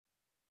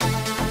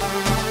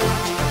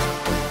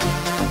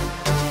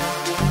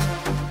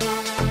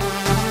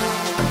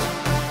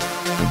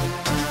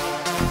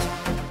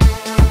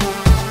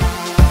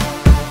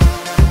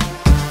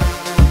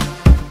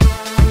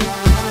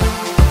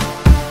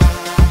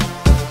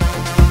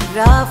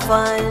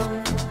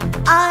Rafan,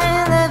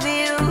 I love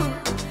you.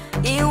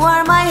 You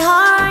are my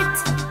heart,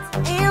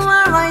 you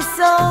are my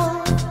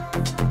soul.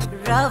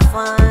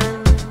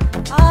 Rafan,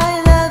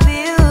 I love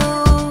you.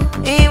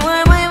 You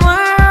are my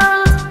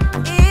world,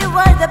 you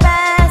are the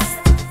best.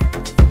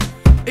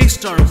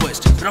 East or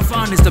west,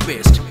 Rafan is the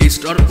best.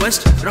 East or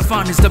west,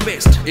 Rafan is the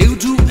best. You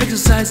do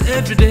exercise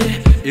every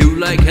day. You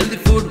like healthy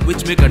food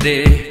which make a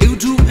day. You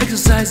do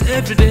exercise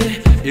every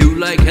day. You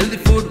like healthy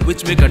food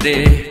which make a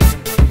day.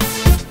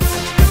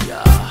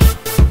 Yeah,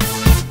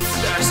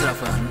 that's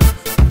Rafan.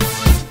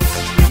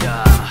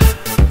 Yeah,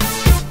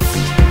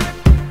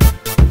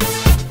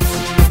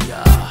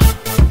 yeah,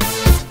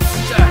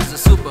 that's the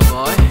super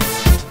boy.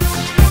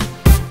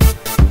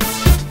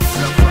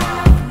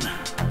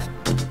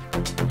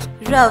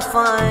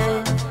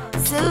 Rafan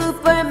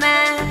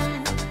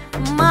Superman,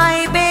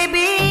 my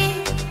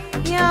baby,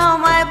 you're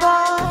my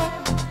boy.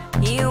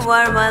 You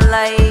are my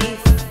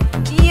life,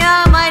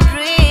 you're my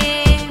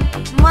dream,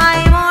 my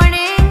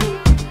morning,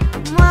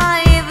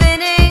 my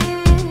evening.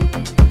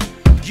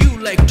 You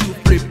like to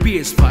play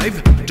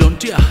PS5,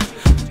 don't ya?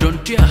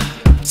 Don't ya?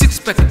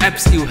 Six-pack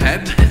abs you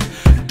have,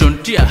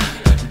 don't ya?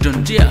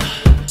 Don't ya?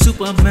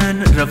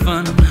 Superman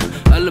Rafan,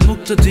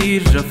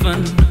 Al-Muqtadir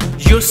Rafan.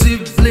 Your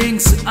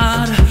siblings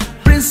are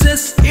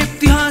Princess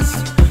Iftihas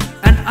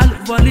and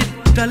Al-Walid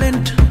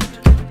Talent.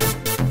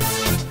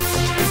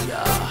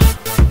 Yeah,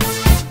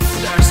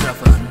 that's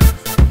Rafan.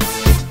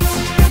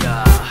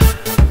 Yeah,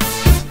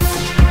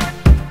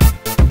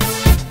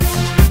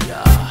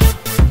 yeah,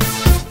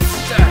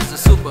 that's the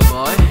super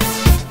boy.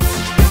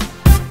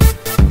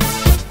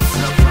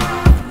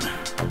 Rafan.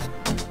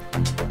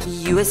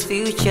 US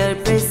future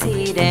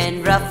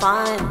president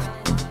Rafan,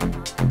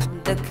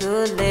 the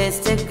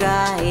coolest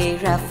guy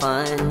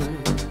Rafan.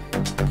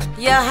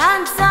 You're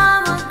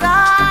handsome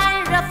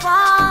guy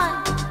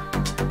Rafan,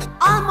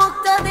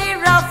 Al-Muqtadir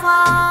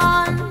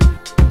Rafan,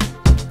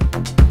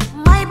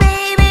 my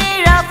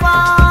baby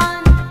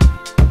Rafan.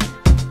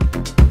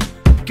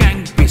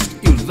 Gang beast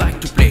you like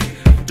to play,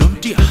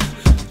 don't ya?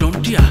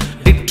 Don't ya?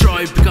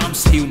 Detroit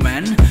becomes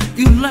human.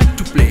 You like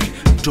to play,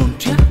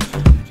 don't ya?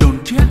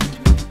 Don't ya?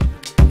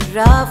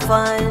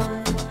 Rafan,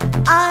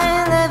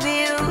 I love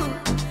you.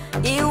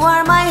 You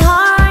are my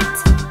heart,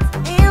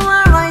 you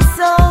are my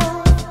soul.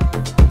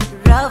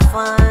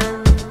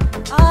 Rafan,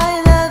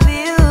 I love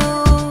you.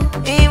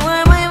 You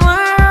are my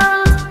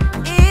world,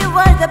 you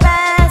are the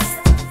best.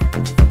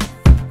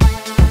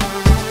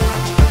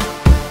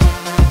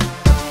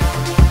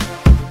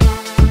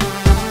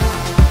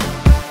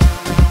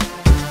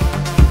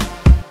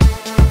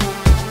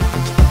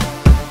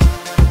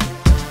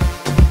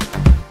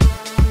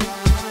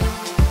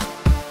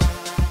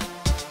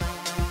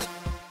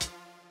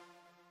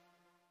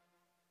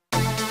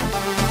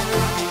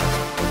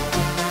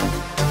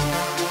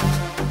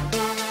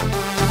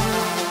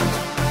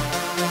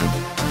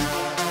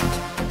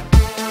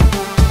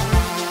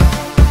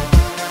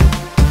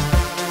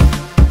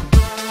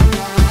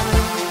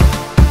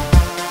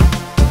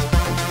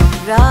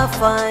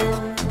 Rafan,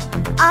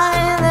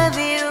 I love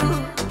you.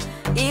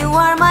 You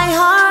are my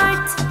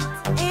heart,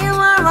 you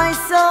are my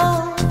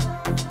soul.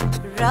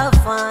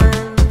 Rafan,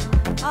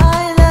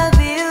 I love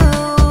you.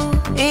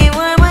 You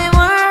are my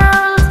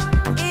world,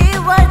 you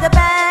are the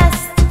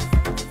best.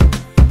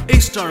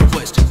 East or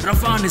west,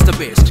 Rafan is the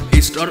best.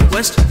 East or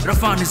west,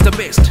 Rafan is the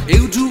best.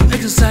 You do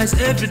exercise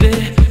every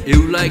day.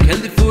 You like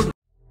healthy food.